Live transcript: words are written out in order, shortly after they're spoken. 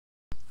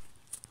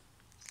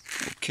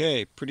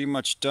Okay, pretty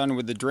much done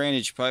with the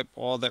drainage pipe.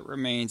 All that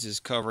remains is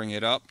covering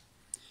it up.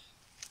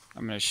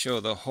 I'm going to show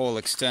the whole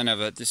extent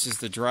of it. This is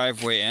the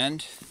driveway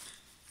end.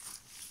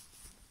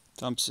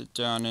 Dumps it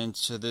down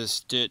into this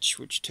ditch,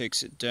 which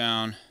takes it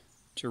down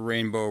to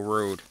Rainbow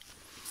Road.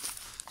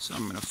 So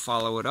I'm going to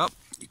follow it up.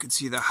 You can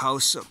see the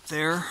house up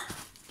there.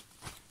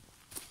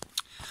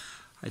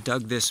 I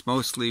dug this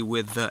mostly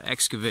with the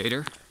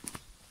excavator.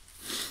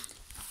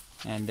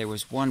 And there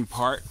was one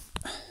part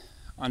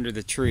under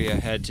the tree I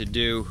had to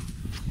do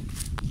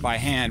by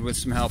hand with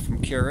some help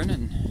from Karen,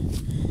 and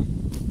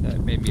that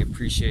made me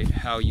appreciate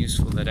how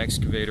useful that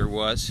excavator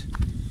was.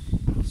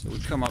 So we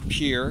come up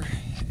here,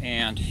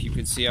 and you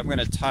can see I'm going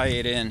to tie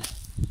it in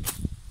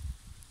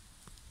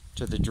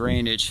to the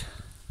drainage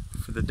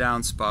for the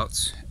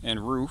downspouts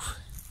and roof.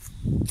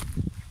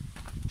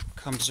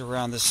 Comes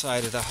around the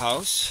side of the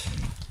house,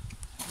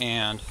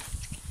 and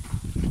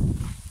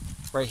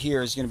right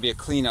here is going to be a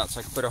clean out,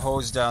 so I can put a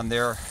hose down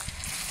there,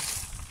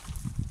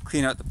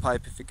 clean out the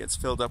pipe if it gets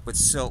filled up with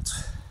silt.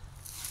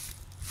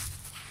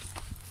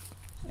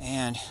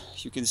 And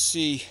you can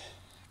see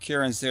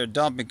Karen's there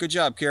dumping. Good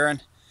job,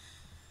 Karen.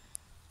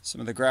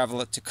 Some of the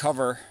gravel to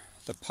cover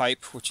the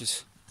pipe, which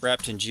is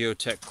wrapped in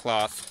geotech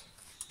cloth,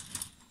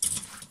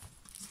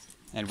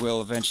 and will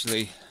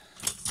eventually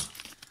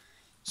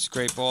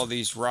scrape all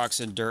these rocks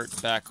and dirt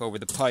back over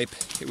the pipe.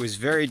 It was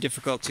very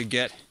difficult to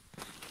get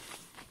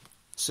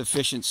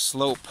sufficient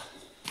slope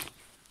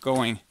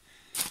going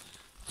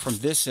from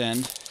this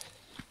end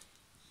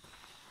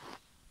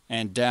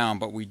and down,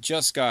 but we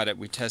just got it.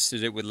 We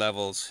tested it with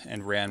levels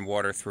and ran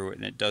water through it,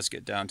 and it does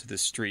get down to the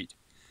street.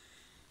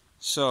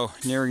 So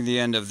nearing the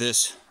end of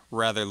this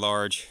rather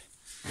large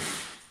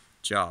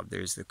job.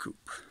 There's the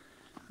coop.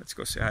 Let's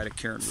go say hi to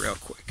Karen real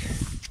quick.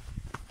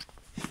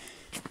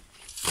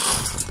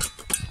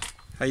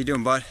 How you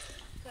doing, bud?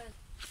 Good.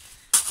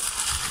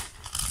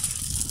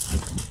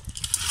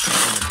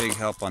 Been a big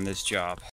help on this job.